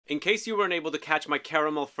In case you weren't able to catch my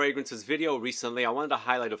caramel fragrances video recently, I wanted to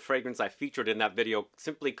highlight a fragrance I featured in that video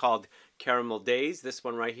simply called Caramel Days. This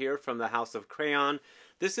one right here from the house of Cra-Yon.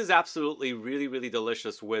 This is absolutely really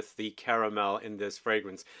delicious with the caramel in this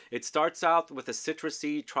fragrance. It starts out with a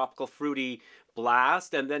citrusy, tropical fruity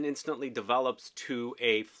blast and then instantly develops to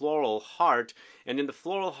a floral heart. And in the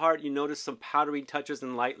floral heart, you notice some powdery touches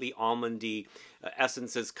and lightly almondy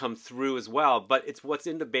essences come through as well. But it's what's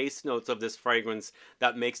in the base notes of this fragrance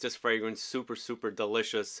that makes this fragrance super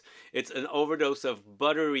delicious. It's an overdose of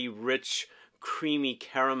buttery, rich, creamy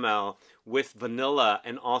caramel with vanilla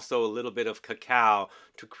and also a little bit of cacao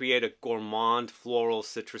to create a gourmand floral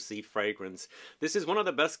citrusy fragrance. This is one of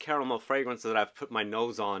the best caramel fragrances that I've put my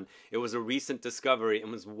nose on. It was a recent discovery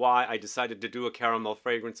and was why I decided to do a caramel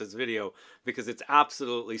fragrances video, because it's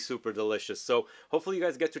absolutely super delicious. So hopefully you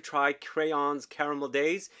guys get to try Cra-Yon's Caramel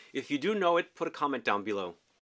Days. If you do know it, put a comment down below.